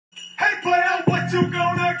What you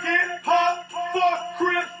gonna get hot for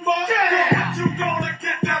Christmas? Yeah. What you gonna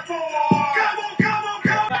get that for? Come on, come on,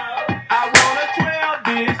 come on. I want a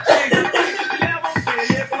 12-inch chicken, level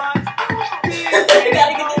Billy Blunt. You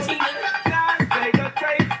gotta get the TV.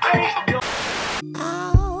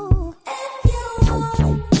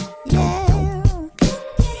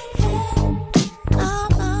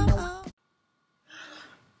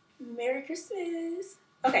 Merry Christmas.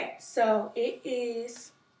 Okay, so it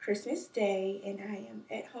is Christmas Day and I am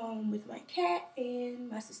at home with my cat and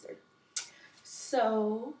my sister.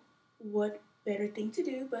 So what better thing to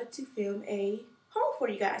do but to film a haul for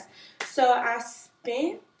you guys. So I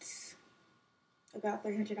spent about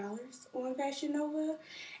 $300 on Fashion Nova,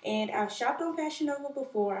 and I've shopped on Fashion Nova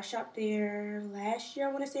before. I shopped there last year,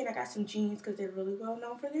 I want to say, and I got some jeans because they're really well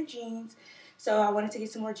known for their jeans. So I wanted to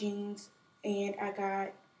get some more jeans, and I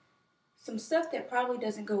got some stuff that probably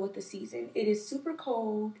doesn't go with the season. It is super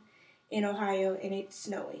cold in Ohio and it's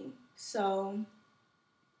snowing. So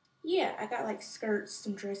yeah, I got like skirts,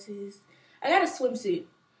 some dresses. I got a swimsuit.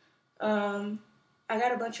 I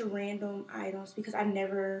got a bunch of random items because I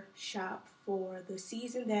never shop for the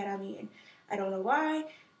season that I'm in. I don't know why.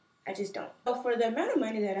 I just don't. But for the amount of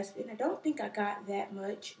money that I spent, I don't think I got that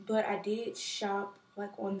much. But I did shop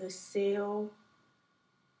like on the sale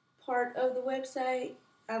part of the website.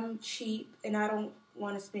 I'm cheap and I don't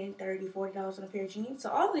want to spend $30, $40 on a pair of jeans. So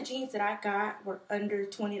all the jeans that I got were under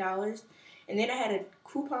 $20. And then I had a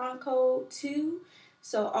coupon code too.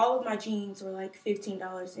 So all of my jeans were like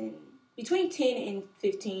 $15 and between $10 and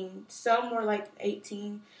 $15. Some were like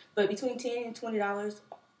 $18, but between $10 and $20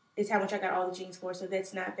 is how much I got all the jeans for, so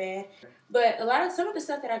that's not bad. But some of the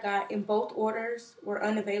stuff that I got in both orders were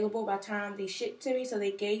unavailable by the time they shipped to me, so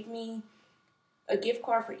they gave me a gift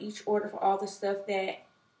card for each order for all the stuff that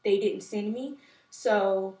they didn't send me.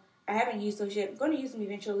 So I haven't used those yet. I'm going to use them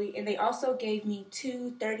eventually. And they also gave me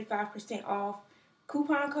 2 35% off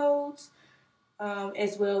coupon codes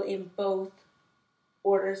as well in both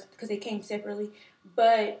orders because they came separately.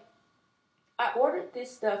 But I ordered this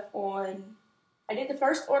stuff I did the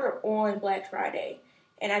first order on Black Friday.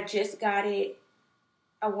 And I just got it,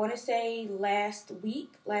 I want to say last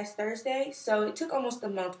Thursday. So it took almost a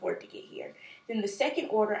month for it to get here. Then the second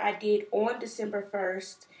order I did on December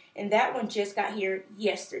 1st. And that one just got here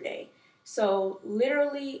yesterday. So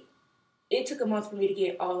literally, it took a month for me to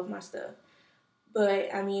get all of my stuff.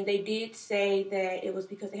 But, I mean, they did say that it was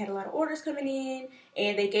because they had a lot of orders coming in.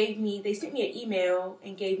 And they sent me an email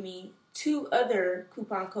and gave me 2 other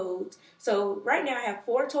coupon codes. So right now I have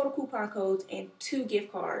 4 total coupon codes and 2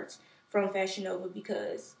 gift cards from Fashion Nova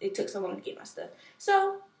because it took so long to get my stuff.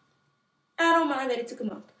 So I don't mind that it took a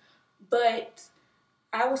month. But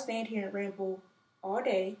I will stand here and ramble all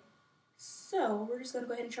day. So we're just going to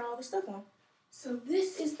go ahead and try all this stuff on. So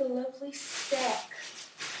this is the lovely stack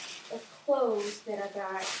of clothes that I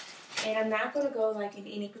got. And I'm not going to go like in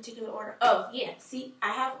any particular order. Oh, yeah. See,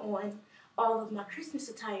 I have on all of my Christmas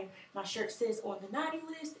attire. My shirt says on the naughty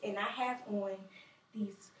list. And I have on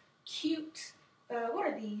these cute, what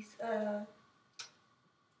are these?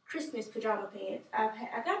 Christmas pajama pants.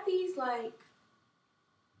 I got these like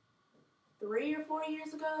 3 or 4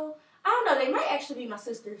 years ago. I don't know. They might actually be my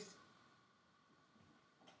sister's.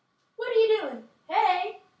 What are you doing?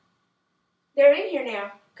 Hey. They're in here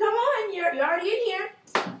now. Come on. You're already in here.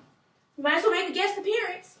 You might as well make a guest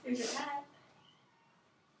appearance. There's your hat.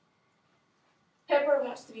 Pepper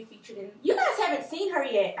wants to be featured in. You guys haven't seen her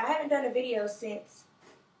yet. I haven't done a video since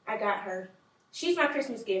I got her. She's my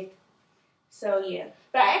Christmas gift. So, yeah.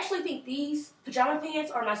 But I actually think these pajama pants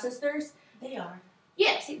are my sister's. They are.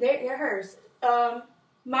 Yeah, see, they're hers.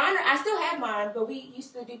 Mine, I still have mine, but we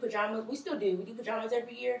used to do pajamas. We still do. We do pajamas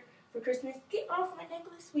every year for Christmas. Get off my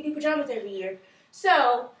necklace. We do pajamas every year.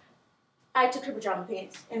 So, I took her pajama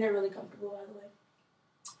pants, and they're really comfortable, by the way.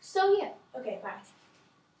 So, yeah. Okay, bye.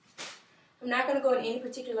 I'm not going to go in any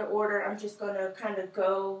particular order. I'm just going to kind of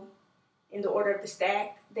go in the order of the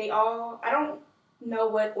stack. I don't know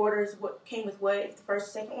what came with what, if the first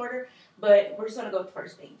or second order, but we're just going to go with the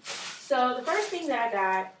first thing. So, the first thing that I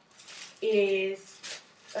got is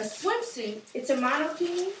a swimsuit. It's a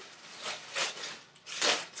monokini.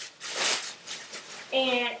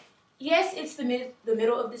 And yes, it's the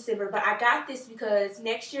middle of December, but I got this because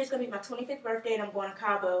next year is going to be my 25th birthday and I'm going to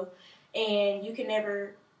Cabo. And you can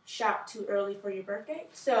never shop too early for your birthday.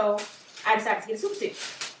 So I decided to get a swimsuit.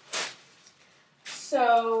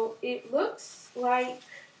 So it looks like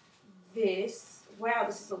this. Wow,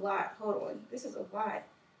 this is a lot. Hold on. This is a lot.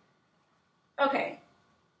 Okay.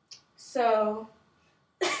 So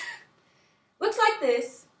looks like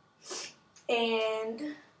this.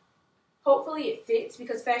 And Hopefully it fits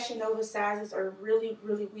because Fashion Nova sizes are really,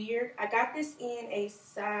 really weird. I got this in a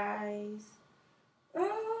size,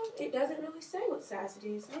 it doesn't really say what size it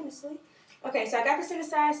is, honestly. Okay, so I got this in a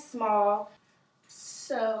size small.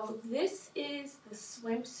 So this is the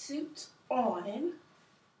swimsuit on.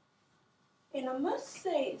 And I must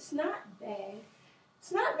say, it's not bad.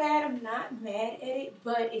 It's not bad, I'm not mad at it,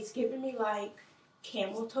 but it's giving me like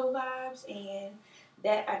camel toe vibes, and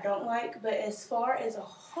that I don't like. But as far as a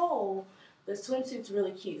whole, the swimsuit's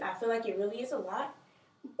really cute. I feel like it really is a lot,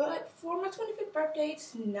 but for my 25th birthday,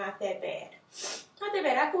 it's not that bad. Not that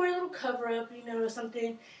bad. I could wear a little cover up, you know, or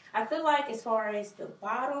something. I feel like as far as the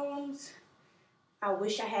bottoms, I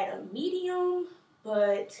wish I had a medium,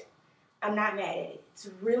 but I'm not mad at it. It's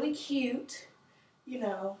really cute, you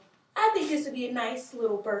know. I think this would be a nice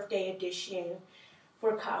little birthday edition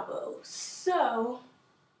for Cabo. So,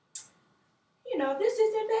 you know, this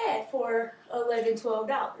isn't bad for $11,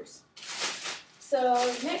 $12. So,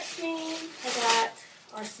 next thing I got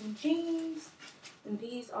are some jeans. And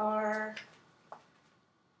these are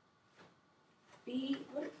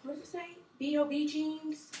what does it say? B.O.B.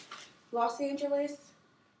 jeans, Los Angeles.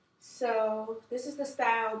 So this is the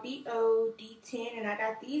style BOD10, and I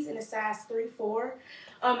got these in a size 3-4.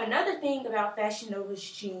 Another thing about Fashion Nova's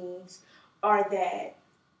jeans are that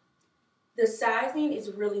the sizing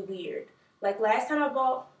is really weird. Like last time I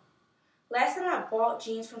bought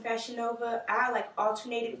jeans from Fashion Nova, I like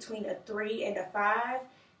alternated between a 3 and a 5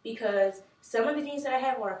 because some of the jeans that I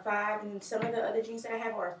have are a 5 and some of the other jeans that I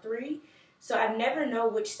have are a 3. So I never know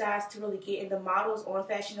which size to really get, and the models on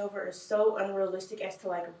Fashion Nova are so unrealistic as to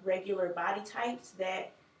like regular body types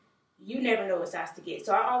that you never know what size to get.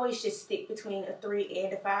 So I always just stick between a 3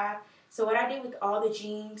 and a 5. So what I did with all the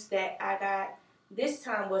jeans that I got this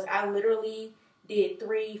time was I literally did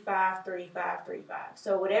 3, 5, 3, 5, 3, 5.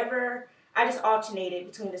 So whatever, I just alternated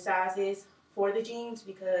between the sizes for the jeans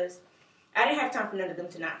because I didn't have time for none of them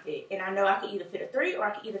to not fit. And I know I could either fit a 3 or I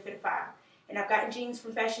could either fit a 5. And I've gotten jeans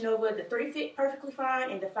from Fashion Nova. The 3 fit perfectly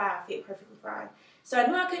fine and the 5 fit perfectly fine. So I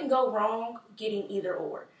knew I couldn't go wrong getting either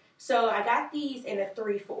or. So I got these in a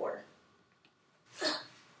 3-4.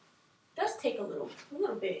 Does take a little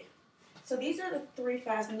bit. So these are the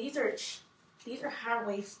 3-5s, and these are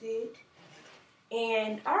high-waisted.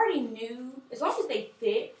 And I already knew, as long as they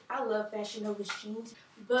fit, I love Fashion Nova's jeans.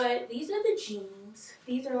 But these are the jeans.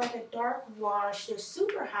 These are like a dark wash. They're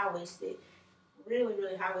super high-waisted. Really,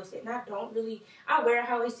 really high-waisted. And I wear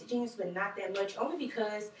high-waisted jeans, but not that much, only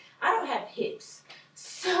because I don't have hips.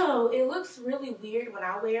 So it looks really weird when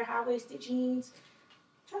I wear high-waisted jeans. I'm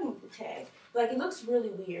trying to move the tag. Like, it looks really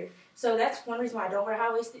weird. So that's one reason why I don't wear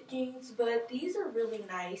high-waisted jeans, but these are really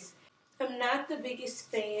nice. I'm not the biggest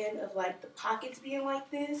fan of, like, the pockets being like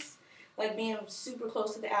this, like being super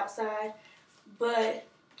close to the outside, but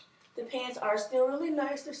the pants are still really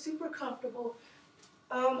nice. They're super comfortable.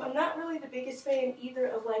 I'm not really the biggest fan either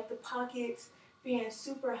of like the pockets being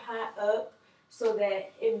super high up so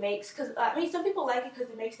that it makes, because I mean some people like it because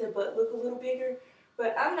it makes their butt look a little bigger,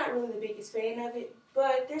 but I'm not really the biggest fan of it.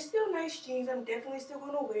 But they're still nice jeans. I'm definitely still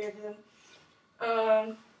going to wear them.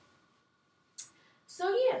 So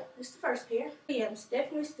yeah, this is the first pair. Yeah, I'm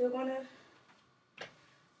definitely still going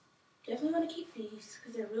to keep these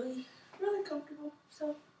because they're really, really comfortable.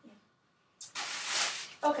 So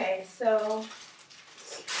yeah. Okay, so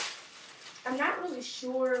I'm not really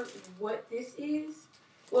sure what this is.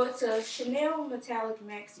 Well, it's a Chanel metallic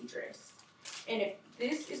maxi dress. And if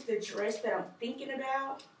this is the dress that I'm thinking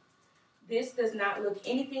about, this does not look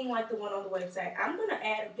anything like the one on the website. I'm going to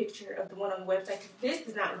add a picture of the one on the website because this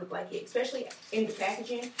does not look like it, especially in the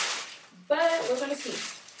packaging. But we're going to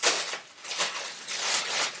see.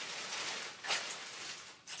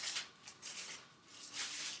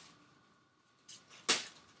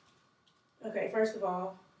 Okay, first of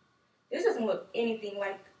all, this doesn't look anything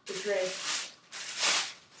like the dress.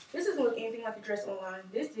 This doesn't look anything like the dress online.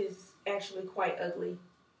 This is actually quite ugly.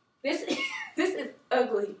 This is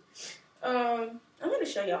ugly. I'm going to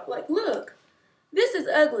show y'all. Like, look. This is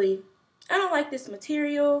ugly. I don't like this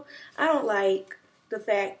material. I don't like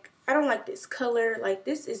this color. Like,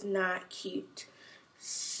 this is not cute.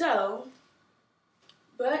 So,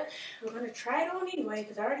 but we're going to try it on anyway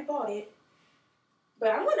because I already bought it.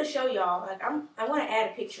 But I'm going to show y'all, like, I want to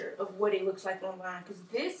add a picture of what it looks like online because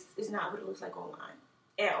this is not what it looks like online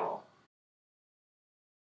at all.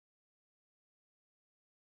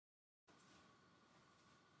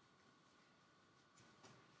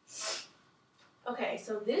 Okay,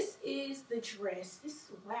 so this is the dress.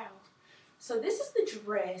 Wow. So this is the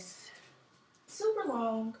dress. Super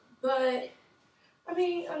long, but, I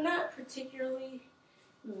mean, I'm not particularly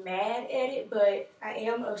mad at it, but I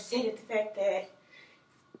am upset at the fact that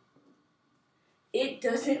it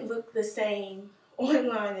doesn't look the same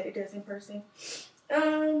online that it does in person.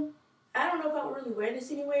 I don't know if I would really wear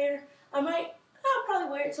this anywhere. I'll probably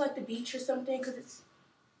wear it to like the beach or something, because it's,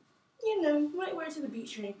 you know, might wear it to the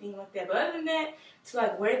beach or anything like that. But other than that, to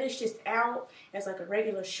like wear this just out as like a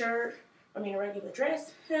regular shirt, a regular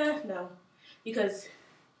dress, no. Because,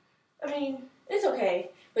 it's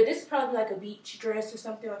okay. But this is probably like a beach dress or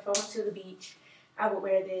something. Like if I went to the beach, I would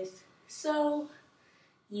wear this. So,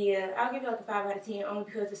 yeah, I'll give it like a 5 out of 10 only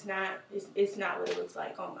because it's not what it looks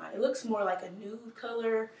like online. It looks more like a nude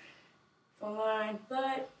color online,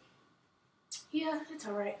 but yeah, it's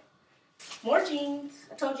alright. More jeans.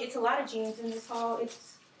 I told you it's a lot of jeans in this haul.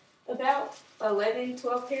 It's about 11,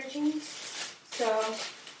 12 pair of jeans. So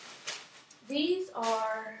these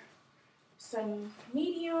are some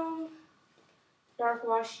medium dark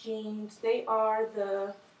wash jeans. They are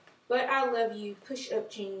the But I Love You push-up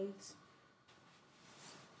jeans.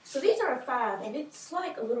 So these are a 5, and it's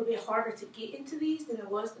like a little bit harder to get into these than it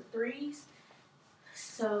was the 3s.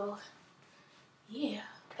 So yeah,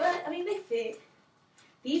 but they fit.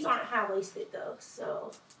 These aren't high-waisted though,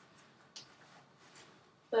 so.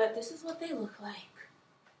 But this is what they look like.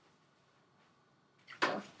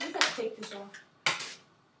 Oh, I just have to take this off.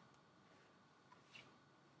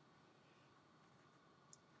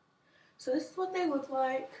 So this is what they look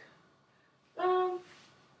like. They don't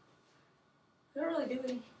really do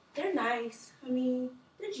anything. They're nice.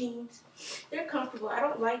 They're jeans. They're comfortable. I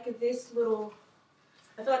don't like this little.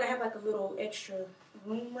 I feel like I have like a little extra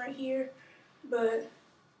room right here, but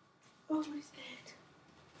oh, what is that?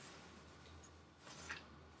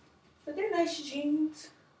 But they're nice jeans.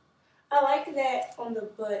 I like that on the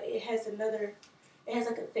butt. It has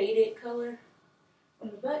like a faded color on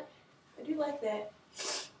the butt. I do like that.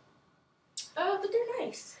 But they're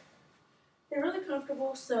nice. They're really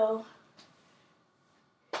comfortable. So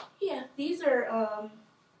yeah, these are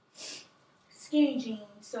skinny jeans.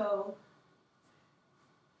 So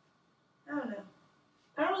I don't know.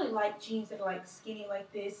 I don't really like jeans that are like skinny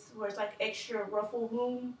like this, where it's like extra ruffle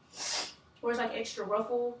room, where it's like extra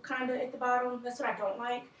ruffle kind of at the bottom. That's what I don't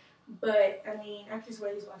like. But I can just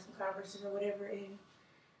wear these with like some Converses or whatever, and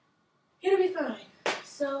it'll be fine.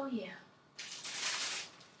 So yeah.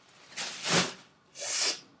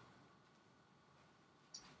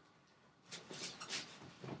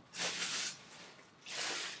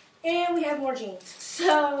 And we have more jeans.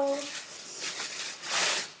 So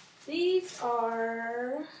these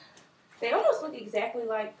they almost look exactly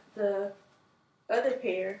like the other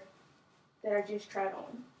pair that I just tried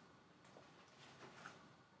on.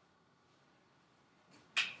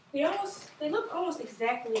 They look almost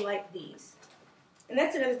exactly like these. And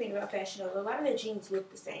that's another thing about Fashion Nova. A lot of their jeans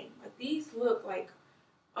look the same. Like these look like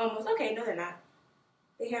almost, okay, no they're not.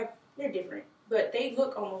 They're different. But they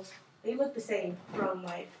look the same from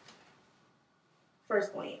like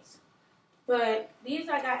first glance. But these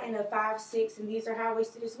I got in a 5'6", and these are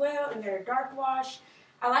high-waisted as well, and they're dark wash.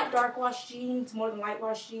 I like dark wash jeans more than light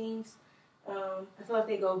wash jeans. I feel like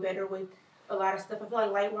they go better with a lot of stuff. I feel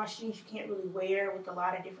like light wash jeans you can't really wear with a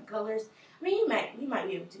lot of different colors. You might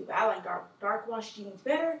be able to, but I like dark wash jeans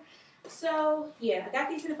better. So yeah, I got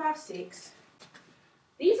these in a 5'6".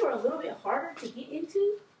 These were a little bit harder to get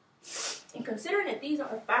into, and considering that these are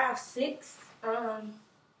 5'6",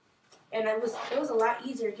 and it was a lot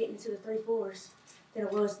easier getting into the 3/4s than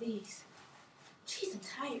it was these. Jeez, I'm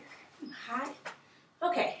tired. I'm hot.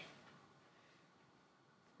 Okay.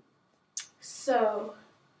 So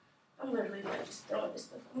I'm literally like just throwing this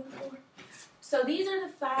stuff on the floor. So these are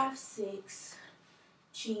the 5'6"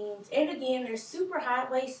 jeans, and again they're super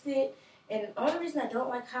high-waisted. And the only reason I don't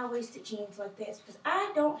like high-waisted jeans like that is because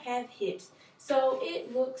I don't have hips, so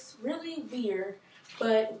it looks really weird.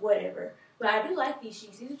 But whatever. But I do like these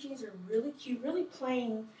jeans. These jeans are really cute, really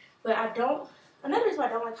plain. But another reason why I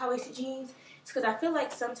don't like high-waisted jeans is because I feel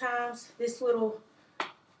like sometimes this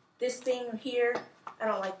thing here, I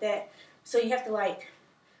don't like that. So you have to like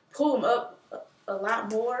pull them up a lot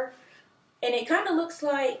more. And it kind of looks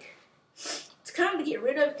like, to kind of get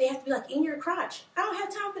rid of it, they have to be like in your crotch. I don't have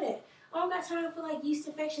time for that. I don't got time for like yeast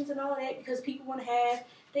infections and all that because people want to have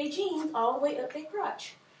their jeans all the way up their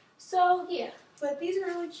crotch. So yeah, but these are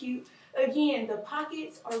really cute. Again, the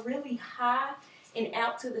pockets are really high and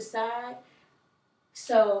out to the side.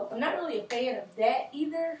 So I'm not really a fan of that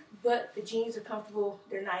either, but the jeans are comfortable,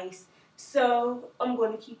 they're nice. So I'm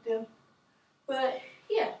going to keep them. But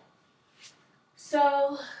yeah.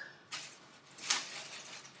 So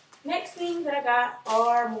next thing that I got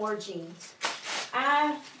are more jeans.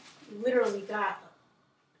 I literally got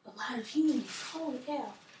a a lot of jeans. Holy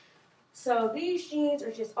cow. So these jeans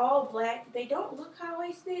are just all black. They don't look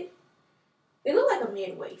high-waisted. They look like a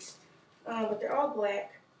mid-waist, but they're all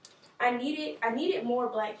black. I needed more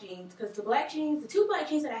black jeans because the two black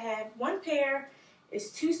jeans that I have, one pair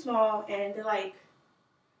is too small and they're like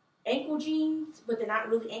ankle jeans, but they're not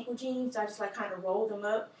really ankle jeans. So I just like kind of roll them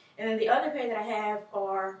up. And then the other pair that I have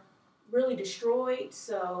are really destroyed,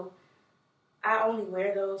 so I only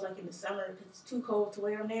wear those like in the summer because it's too cold to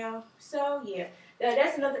wear them now. So yeah,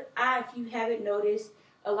 that's another. If you haven't noticed,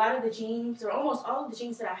 a lot of the jeans, or almost all of the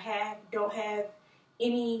jeans that I have, don't have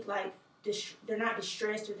any like they're not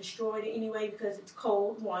distressed or destroyed in any way because it's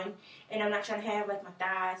cold, one, and I'm not trying to have like my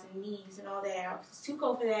thighs and knees and all that out. It's too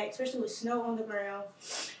cold for that, especially with snow on the ground.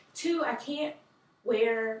 Two, I can't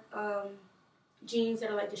wear jeans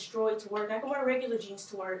that are like destroyed to work. I can wear regular jeans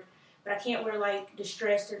to work, but I can't wear like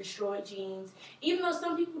distressed or destroyed jeans. Even though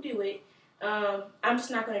some people do it, I'm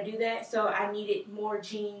just not going to do that. So I needed more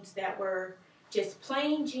jeans that were just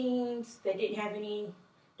plain jeans that didn't have any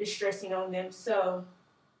distressing on them. So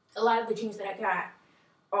a lot of the jeans that I got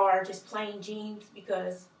are just plain jeans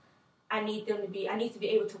because I need to be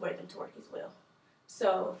able to wear them to work as well.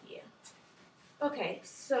 So yeah. Okay,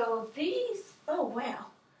 so these, oh wow.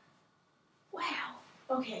 Wow.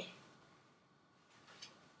 Okay.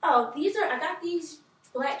 Oh, I got these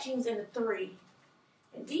black jeans in a 3.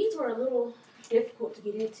 And these were a little difficult to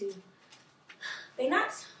get into. They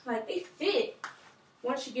fit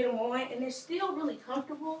once you get them on, and they're still really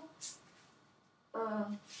comfortable.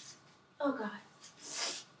 Oh God.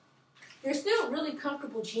 They're still really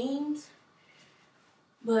comfortable jeans.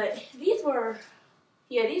 But these are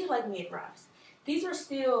like mid-rise. These are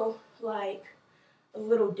still like a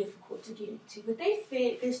little difficult to get into, but they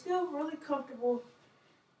fit. They're still really comfortable.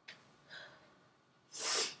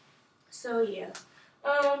 So yeah.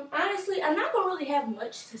 Honestly, I'm not gonna really have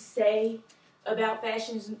much to say about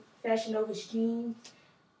Fashion Nova's jeans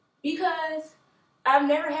because I've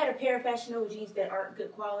never had a pair of Fashion Nova jeans that aren't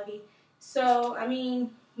good quality. So I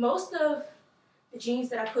mean, most of the jeans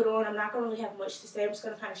that I put on, I'm not gonna really have much to say. I'm just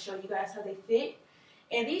gonna kind of show you guys how they fit,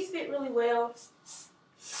 and these fit really well.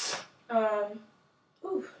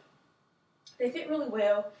 They fit really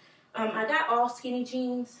well. I got all skinny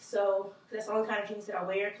jeans, so that's the only kind of jeans that I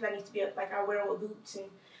wear because I need to be like I wear them with boots, and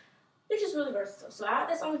they're just really versatile. So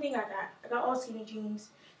that's the only thing I got. I got all skinny jeans,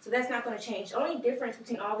 so that's not going to change. The only difference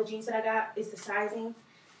between all the jeans that I got is the sizing.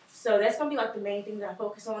 So that's going to be like the main thing that I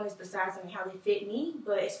focus on is the sizing and how they fit me.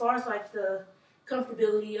 But as far as like the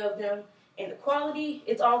comfortability of them and the quality,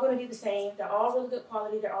 it's all going to be the same. They're all really good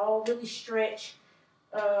quality. They're all really stretch.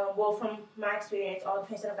 Well, from my experience, all the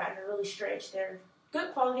pants that I've gotten are really stretched. They're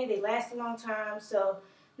good quality. They last a long time. So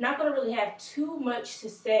I'm not going to really have too much to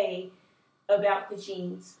say about the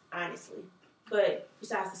jeans, honestly. But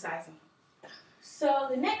besides the sizing. So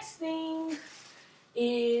the next thing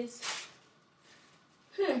is,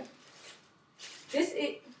 this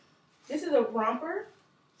is a romper.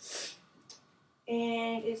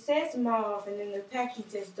 And it says mauve, and then the packaging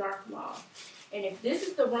says dark mauve. And if this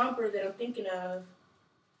is the romper that I'm thinking of,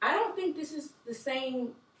 I don't think this is the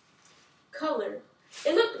same color.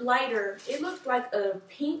 It looked lighter. It looked like a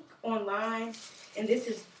pink online, and this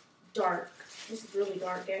is dark. This is really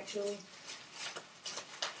dark, actually.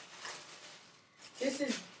 This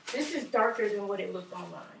is darker than what it looked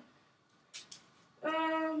online.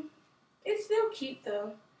 It's still cute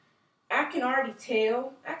though. I can already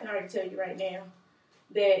tell you right now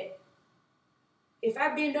that if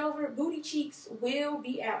I bend over, booty cheeks will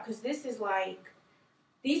be out because this is like,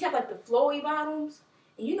 these have like the flowy bottoms,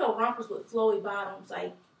 and you know rompers with flowy bottoms,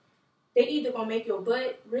 like they either gonna make your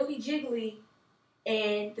butt really jiggly,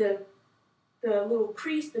 and the little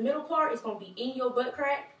crease, the middle part is gonna be in your butt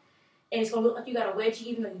crack, and it's gonna look like you got a wedgie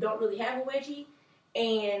even though you don't really have a wedgie,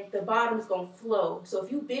 and the bottom is gonna flow. So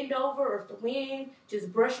if you bend over or if the wind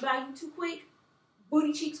just brush by you too quick,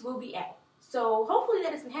 booty cheeks will be out. So hopefully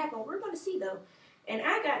that doesn't happen. We're gonna see though. And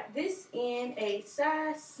I got this in a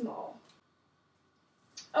size small.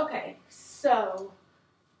 Okay, so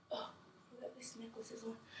this necklace is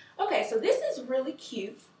on. Okay, so this is really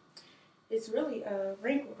cute. It's really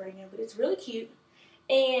wrinkled right now, but it's really cute.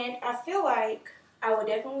 And I feel like I would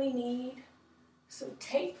definitely need some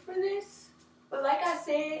tape for this. But like I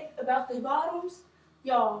said about the bottoms,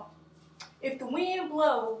 y'all, if the wind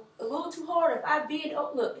blow a little too hard, if I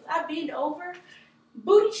bend over,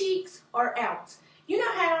 booty cheeks are out. You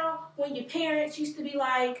know how when your parents used to be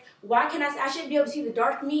like, why can I shouldn't be able to see the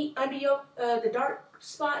dark meat under your, the dark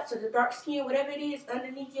spots or the dark skin, whatever it is,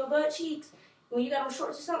 underneath your butt cheeks when you got on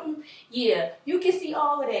shorts or something? Yeah, you can see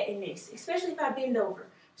all of that in this, especially if I bend over.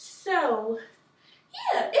 So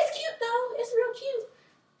Yeah, it's cute though. It's real cute.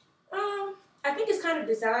 I think it's kind of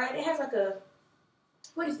designed. It has like a,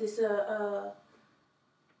 what is this?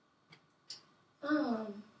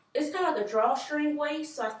 It's kind of like a drawstring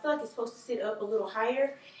waist, so I feel like it's supposed to sit up a little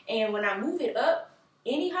higher. And when I move it up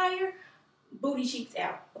any higher, booty cheeks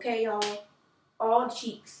out. Okay, y'all, all the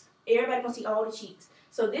cheeks. Everybody gonna see all the cheeks.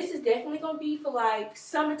 So this is definitely gonna be for like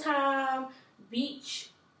summertime,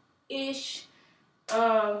 beach-ish.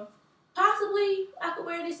 Possibly I could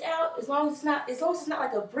wear this out as long as it's not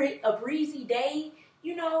like a breezy day.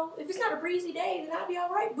 You know, if it's not a breezy day, then I'll be all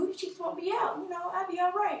right. Booty cheeks won't be out. You know, I'll be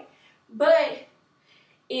all right. But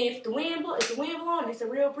if the wind blowing, it's a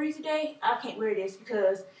real breezy day, I can't wear this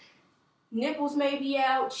because nipples may be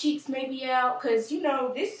out, cheeks may be out, because you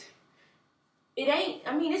know this. It ain't.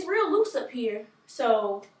 I mean, it's real loose up here,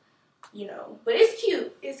 so. You know, but it's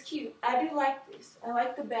cute. It's cute. I do like this. I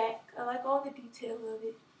like the back. I like all the detail of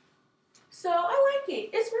it. So I like it.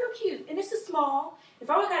 It's real cute. And it's a small. If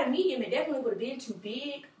I would have got a medium, it definitely would have been too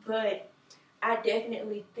big. But I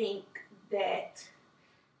definitely think that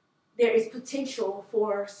there is potential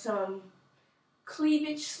for some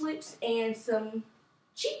cleavage slips and some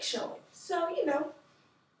cheek showing. So, you know,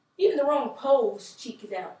 even the wrong pose, cheek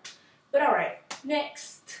is out. But all right.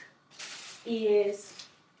 Next is...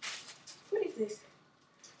 what is this?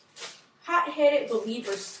 Hot-headed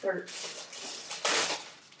believer skirt.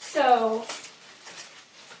 So,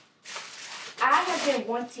 I have been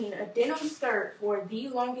wanting a denim skirt for the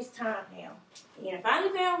longest time now. And I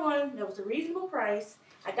finally found one that was a reasonable price.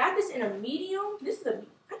 I got this in a medium. I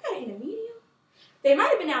got it in a medium. They might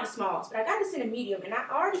have been out of smalls, but I got this in a medium. And I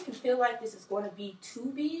already can feel like this is going to be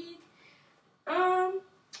too big. And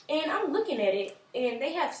I'm looking at it, and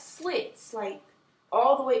they have slits, like,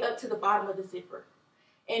 all the way up to the bottom of the zipper.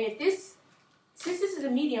 And since this is a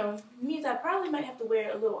medium, it means I probably might have to wear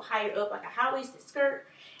it a little higher up, like a high-waisted skirt.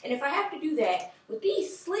 And if I have to do that, with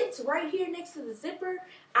these slits right here next to the zipper,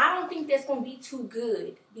 I don't think that's going to be too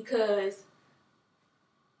good because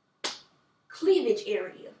cleavage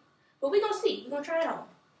area. But we're going to see. We're going to try it on.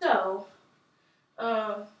 So,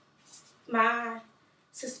 my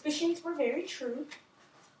suspicions were very true.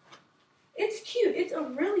 It's cute. It's a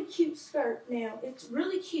really cute skirt now. It's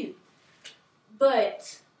really cute.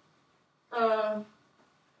 But, and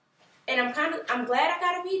I'm glad I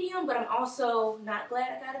got a medium, but I'm also not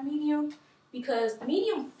glad I got a medium because the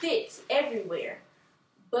medium fits everywhere.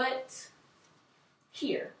 But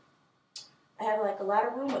here, I have like a lot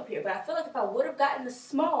of room up here. But I feel like if I would have gotten the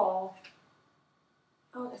small,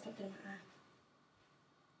 oh, that's something in my eye.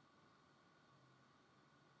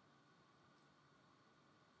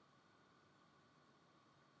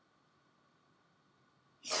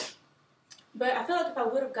 But I feel like if I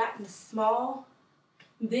would have gotten small,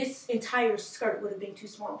 this entire skirt would have been too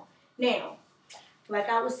small. Now, like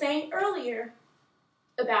I was saying earlier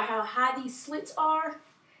about how high these slits are,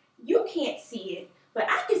 you can't see it, but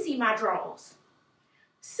I can see my drawers.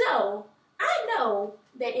 So, I know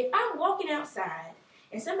that if I'm walking outside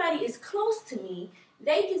and somebody is close to me,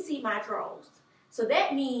 they can see my drawers. So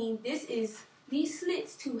that means these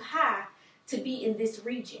slits too high to be in this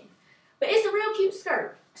region. But it's a real cute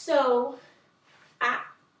skirt. So,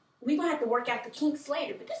 we're going to have to work out the kinks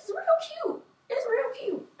later, but this is real cute. It's real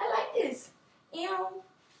cute. I like this. You know,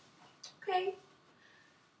 okay.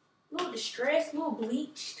 A little distressed, a little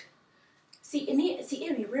bleached. See,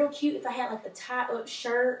 it'd be real cute if I had like a tie-up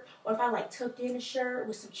shirt or if I like tucked in a shirt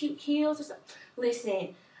with some cute heels or something.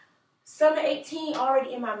 Listen, summer 18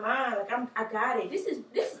 already in my mind. Like, I got it. This is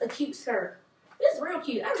a cute skirt. This is real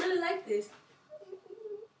cute. I really like this.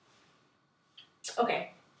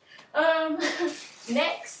 Okay.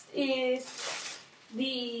 Next is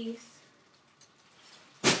these.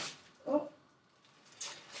 Oh.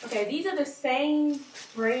 Okay, these are the same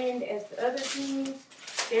brand as the other jeans.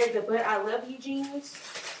 They're the But I Love You jeans.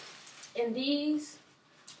 And these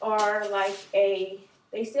are like they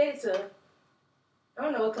said it's a, I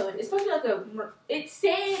don't know what color. It's supposed to be like it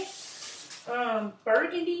said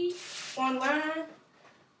burgundy online.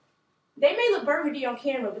 They may look burgundy on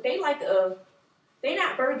camera, but they're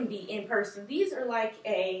not burgundy in person. These are like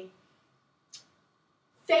a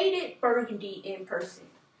faded burgundy in person.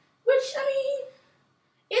 Which, I mean,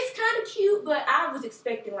 it's kind of cute, but I was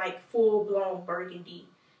expecting like full-blown burgundy.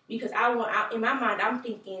 Because in my mind, I'm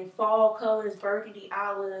thinking fall colors, burgundy,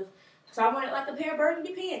 olive. So I wanted like a pair of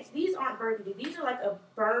burgundy pants. These aren't burgundy. These are like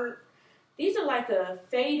a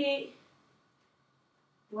faded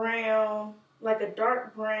brown, like a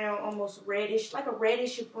dark brown, almost reddish, like a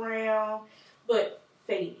reddish brown, but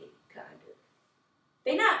faded, kind of.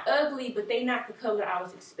 They're not ugly, but they're not the color I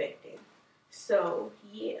was expecting. So,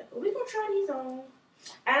 yeah. But we're going to try these on.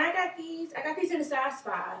 And I got these in a size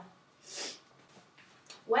 5.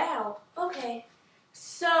 Wow. Okay.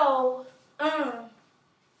 So,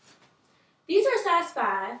 these are size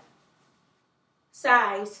 5.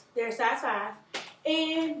 They're size 5.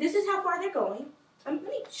 And this is how far they're going. Let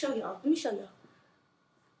me show y'all. These are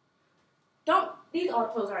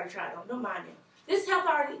clothes I already tried on. Don't mind them. This is how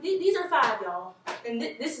far, these are 5, y'all. And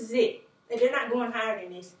this is it. And they're not going higher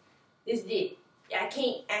than this. This is it. I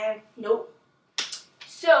can't, nope.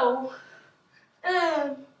 So,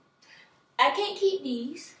 I can't keep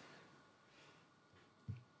these.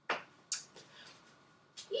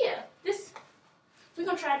 Yeah, we're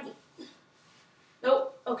gonna try it again.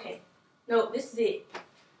 Nope, okay. Nope, this is it.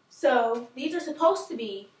 So, these are supposed to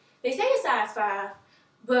be, they say a size 5,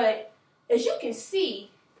 but as you can see,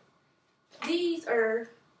 they're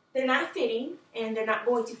not fitting, and they're not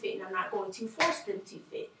going to fit, and I'm not going to force them to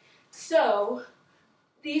fit. So,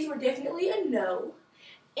 these were definitely a no,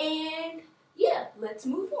 and yeah, let's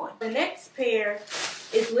move on. The next pair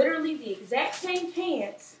is literally the exact same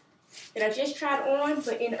pants that I just tried on,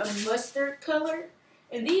 but in a mustard color,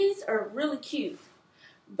 and these are really cute,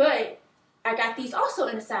 but I got these also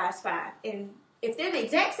in a size 5, and if they're the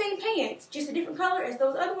exact same pants, just a different color as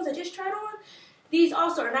those other ones I just tried on, these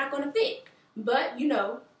also are not going to fit, but you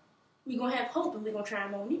know, we're going to have hope and we're going to try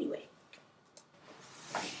them on anyway.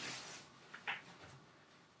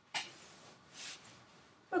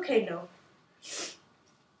 Okay, no.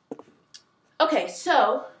 Okay,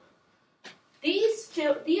 so these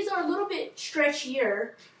are a little bit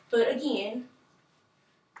stretchier, but again,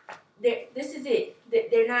 this is it.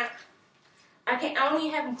 They're not. I only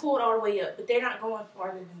have them pulled all the way up, but they're not going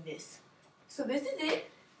farther than this. So this is it.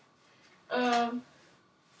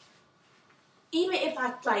 Even if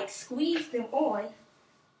I like squeeze them on,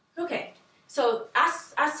 okay. So I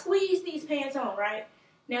squeeze these pants on, right?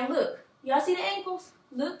 Now look, y'all see the ankles?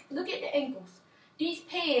 Look at the ankles. These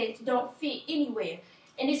pants don't fit anywhere,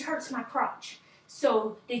 and this hurts my crotch.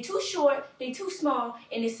 So they too short, they too small,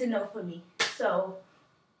 and it's a no for me. So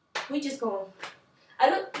we just going. I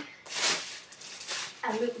look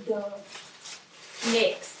dumb.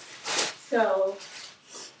 Next, so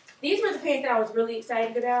these were the pants that I was really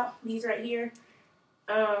excited about. These right here.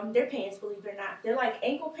 They're pants, believe it or not. They're like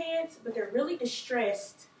ankle pants, but they're really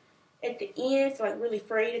distressed at the ends, like really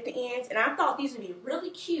frayed at the ends. And I thought these would be really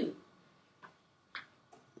cute.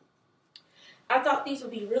 I thought these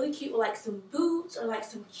would be really cute with like some boots or like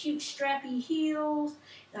some cute strappy heels,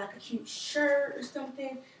 like a cute shirt or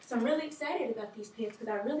something. So I'm really excited about these pants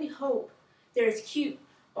because I really hope they're as cute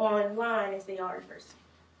online as they are in person.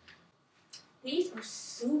 These are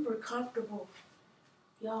super comfortable.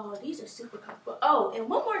 Y'all, these are super comfortable. Oh, and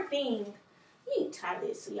one more thing. Let me tie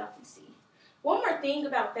this so y'all can see. One more thing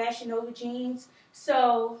about Fashion Nova jeans.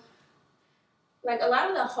 So, like a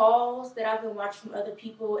lot of the hauls that I've been watching from other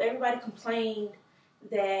people, everybody complained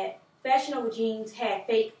that Fashion Nova jeans had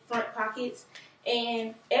fake front pockets.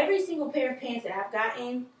 And every single pair of pants that I've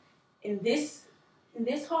gotten in this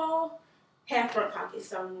haul have front pockets.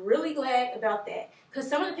 So I'm really glad about that. Because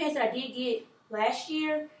some of the pants that I did get last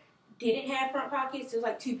year didn't have front pockets. There's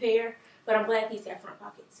like 2 pair, but I'm glad these have front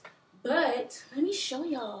pockets. But let me show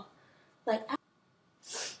y'all. Like,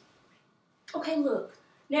 okay, look.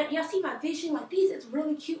 Now y'all see my vision. Like these is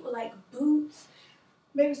really cute with like boots,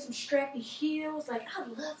 maybe some strappy heels. Like I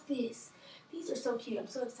love this. These are so cute. I'm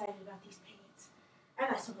so excited about these pants. I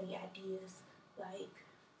got so many ideas. Like,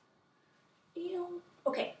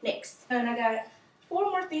 okay, next. And I got 4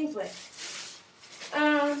 more things left.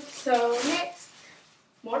 So next.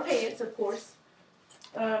 More pants, of course.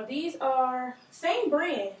 These are same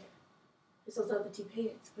brand as those other 2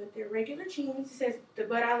 pants, but they're regular jeans. It says the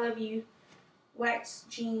But I Love You wax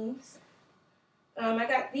jeans. I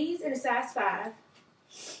got these in a size 5.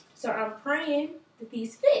 So I'm praying that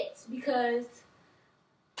these fit because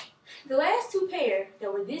the last 2 pair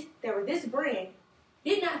that were this brand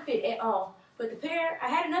did not fit at all. But I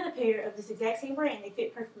had another pair of this exact same brand. They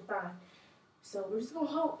fit perfectly fine. So we're just going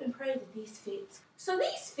to hope and pray that these fit. So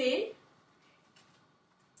these fit.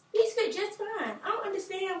 These fit just fine. I don't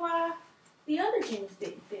understand why the other jeans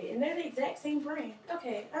didn't fit. And they're the exact same brand.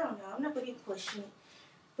 Okay, I don't know. I'm not going to question it.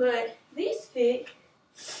 But these fit.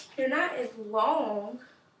 They're not as long.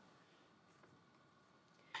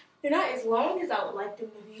 They're not as long as I would like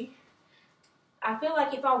them to be. I feel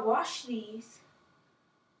like if I wash these,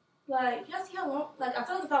 like, y'all see how long? Like, I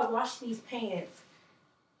feel like if I wash these pants,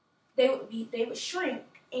 they would shrink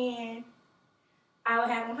and I would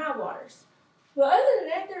have on high waters. But other than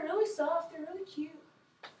that, they're really soft. They're really cute.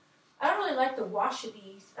 I don't really like the wash of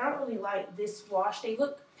these. I don't really like this wash. They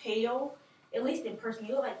look pale At least in person,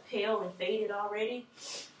 they look like pale and faded already.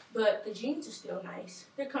 But the jeans are still nice.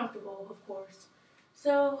 They're comfortable, of course.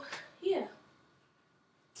 So, yeah.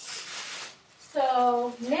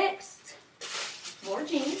 So, next, more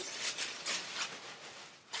jeans.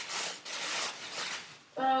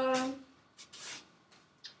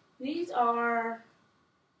 These are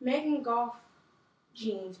Megan Golf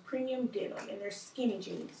jeans, premium denim, and they're skinny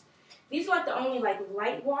jeans. These are like the only like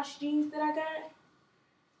light wash jeans that I got.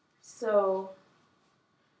 So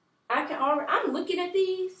I'm looking at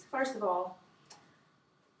these. First of all,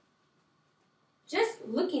 just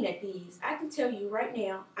looking at these, I can tell you right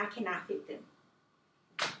now, I cannot fit them.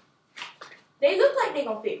 They look like they're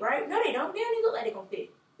gonna fit, right? No, they don't. They don't even look like they're gonna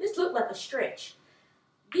fit. This look like a stretch.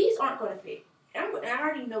 These aren't gonna fit. I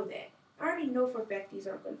already know that. I already know for a fact these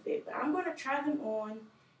aren't gonna fit, but I'm gonna try them on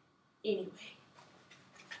anyway.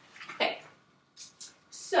 Okay.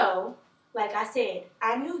 So, like I said,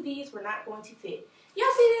 I knew these were not going to fit.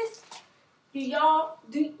 Y'all see this? Do y'all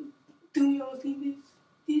see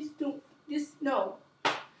this? No.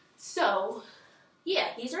 So,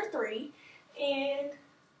 yeah, these are 3, and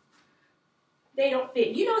they don't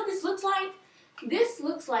fit. You know what this looks like? This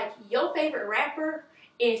looks like your favorite rapper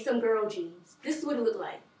and some girl jeans. This is what it look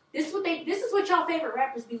like. This is what y'all favorite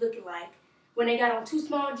rappers be looking like when they got on 2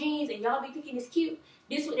 small jeans and y'all be thinking it's cute.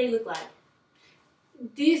 This is what they look like.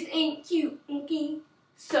 This ain't cute, okay?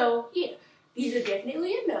 So yeah, these are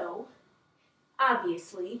definitely a no.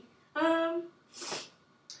 Obviously.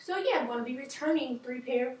 So yeah, I'm gonna be returning 3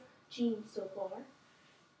 pair of jeans so far.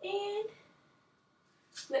 And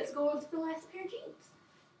let's go on to the last pair of jeans.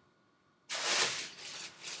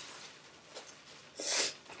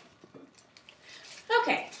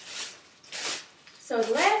 Okay, so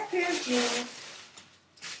the last pair of jeans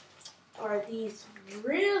are these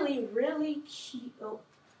really, really cute. Oh,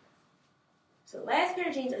 so the last pair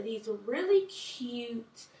of jeans are these really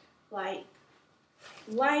cute, like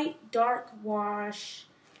light, dark wash,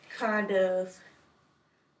 kind of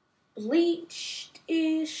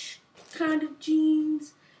bleached-ish kind of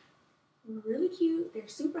jeans. Really cute. They're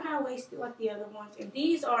super high-waisted like the other ones, and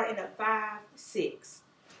these are in a 5'6".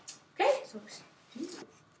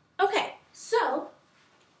 Okay, so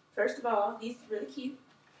first of all, these are really cute.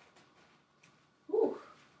 Ooh.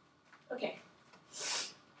 Okay.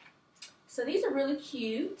 So these are really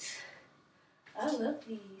cute. I love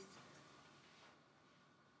these.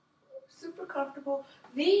 Super comfortable.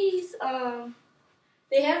 These,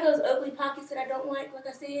 they have those ugly pockets that I don't like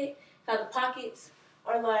I said. How the pockets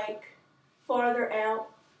are like farther out.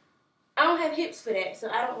 I don't have hips for that, so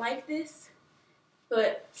I don't like this.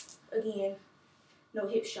 But again, no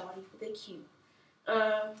hip shoddy, but they're cute.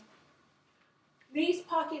 These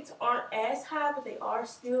pockets aren't as high, but they are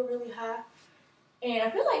still really high. And I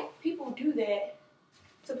feel like people do that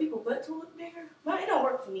so people's butts will look bigger. Well, it don't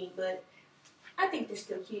work for me, but I think they're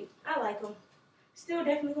still cute. I like them. Still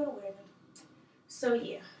definitely gonna wear them. So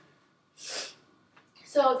yeah.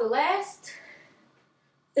 So the last,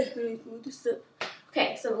 let me move this up.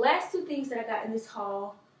 Okay, so the last 2 things that I got in this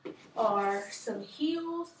haul are some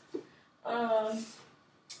heels.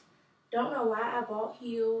 Don't know why I bought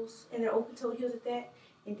heels, and they're open-toed heels at that,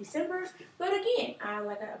 in December. But again, I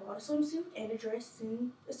bought a swimsuit and a dress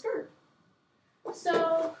and a skirt.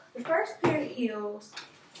 So the first pair of heels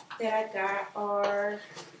that I got are,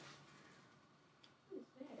 what is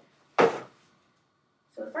that?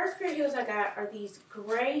 So the first pair of heels I got are these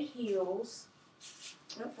gray heels.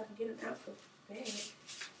 I don't know if I can get them out of the bag.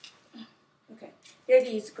 Okay, they're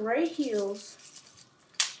these gray heels.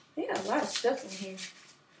 They got a lot of stuff in here.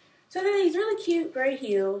 So they're these really cute gray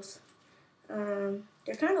heels.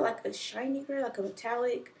 They're kind of like a shiny gray, like a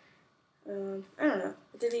metallic. I don't know.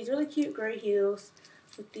 But they're these really cute gray heels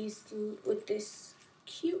with this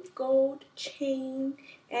cute gold chain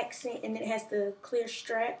accent, and then it has the clear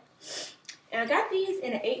strap. And I got these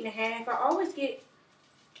in an 8.5. I always get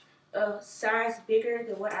a size bigger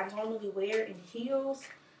than what I normally wear in heels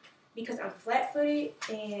because I'm flat-footed,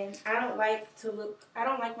 and I don't like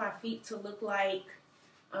my feet to look like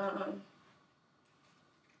I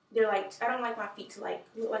don't like my feet to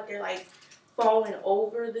look like they're like falling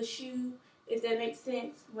over the shoe, if that makes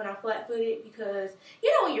sense, when I'm flat-footed, because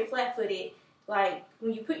you know when you're flat-footed, like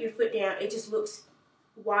when you put your foot down, it just looks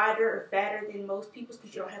wider or fatter than most people's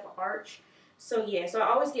because you don't have an arch. So yeah, so I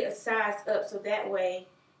always get a size up so that way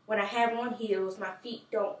when I have on heels, my feet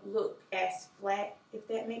don't look as flat, if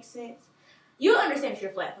that makes sense. You'll understand if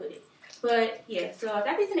you're flat-footed. But yeah, so I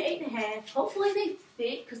got these in an 8.5. Hopefully they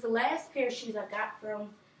fit, because the last pair of shoes I got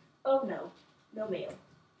from, oh no mail.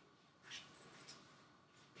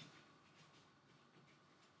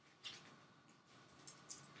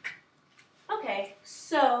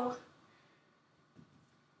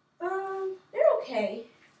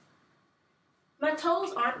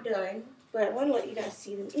 done, but I want to let you guys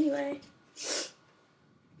see them anyway.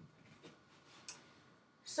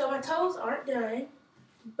 So my toes aren't done,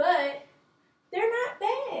 but they're not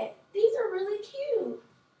bad. These are really cute,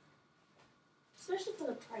 especially for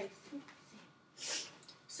the price.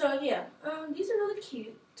 So yeah, these are really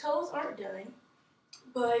cute. Toes aren't done,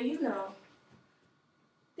 but you know,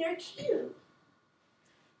 they're cute.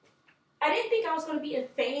 I didn't think I was going to be a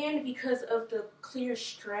fan because of the clear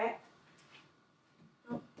strap.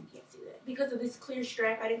 Oh, you can't see that. Because of this clear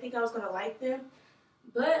strap, I didn't think I was going to like them.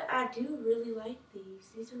 But I do really like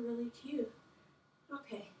these. These are really cute.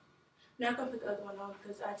 Okay. Now I'm going to put the other one on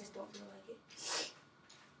because I just don't feel like it.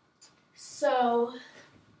 So,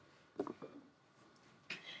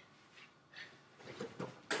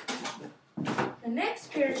 the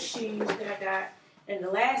next pair of shoes that I got, and the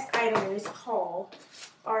last item in this haul,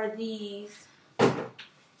 are these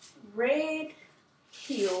red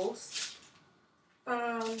heels.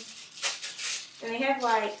 And they have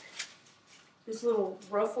like this little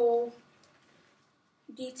ruffle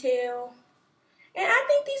detail. And I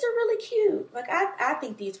think these are really cute. Like I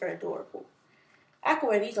think these are adorable. I could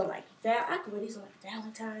wear these on like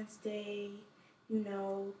Valentine's Day, you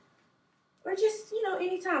know, or just, you know,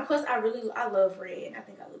 anytime. Plus I love red, and I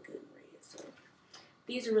think I look good in red. So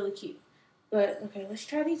these are really cute. But okay, let's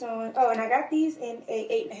try these on. Oh, and I got these in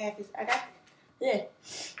a 8.5.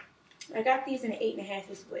 I got these in an 8.5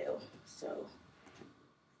 as well. So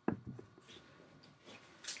I'm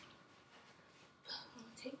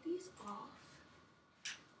gonna take these off.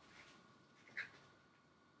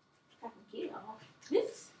 If I can get it off.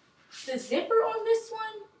 The zipper on this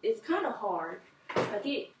one is kind of hard.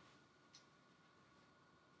 Okay,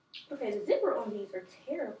 the zipper on these are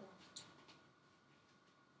terrible.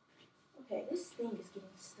 Okay, this thing is getting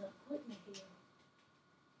stuck. What in the hell?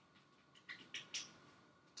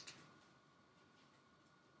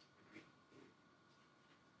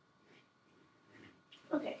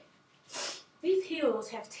 Okay, these heels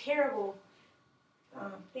have terrible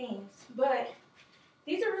things, but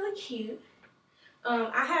these are really cute.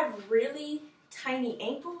 I have really tiny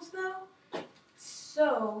ankles though,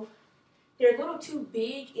 so they're a little too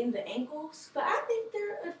big in the ankles, but I think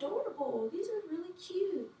they're adorable. These are really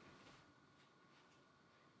cute.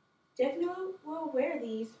 Definitely will wear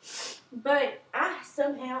these, but I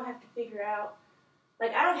somehow have to figure out,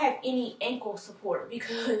 like, I don't have any ankle support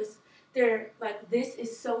because they're like, this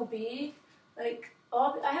is so big. Like,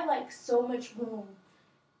 I have like so much room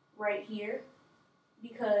right here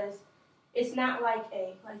because it's not like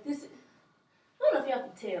this. I don't know if y'all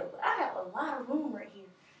can tell, but I have a lot of room right here.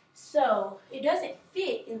 So it doesn't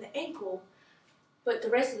fit in the ankle, but the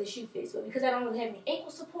rest of the shoe fits. But because I don't really have any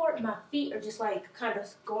ankle support, my feet are just like kind of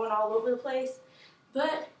going all over the place.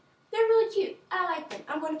 But they're really cute. I like them.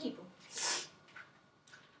 I'm going to keep them.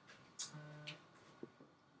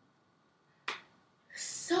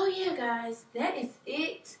 So yeah, guys, that is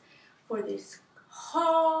it for this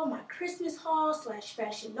haul, my Christmas haul /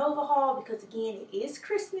 Fashion Nova haul, because again, it is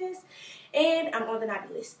Christmas and I'm on the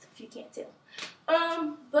naughty list, if you can't tell.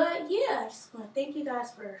 But yeah, I just want to thank you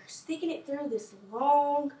guys for sticking it through this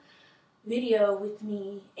long video with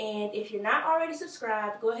me. And if you're not already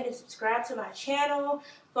subscribed, go ahead and subscribe to my channel.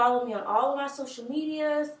 Follow me on all of my social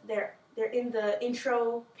medias. They're in the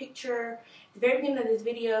intro picture at the very beginning of this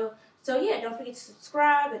video. So yeah, don't forget to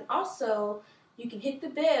subscribe, and also you can hit the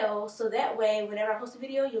bell so that way whenever I post a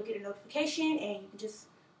video, you'll get a notification and you can just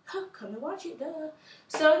come and watch it, duh.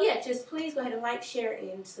 So yeah, just please go ahead and like, share,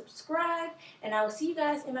 and subscribe, and I will see you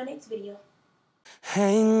guys in my next video.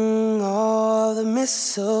 Hang all the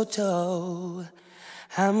mistletoe,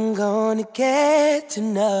 I'm gonna get to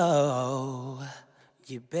know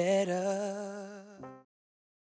you better.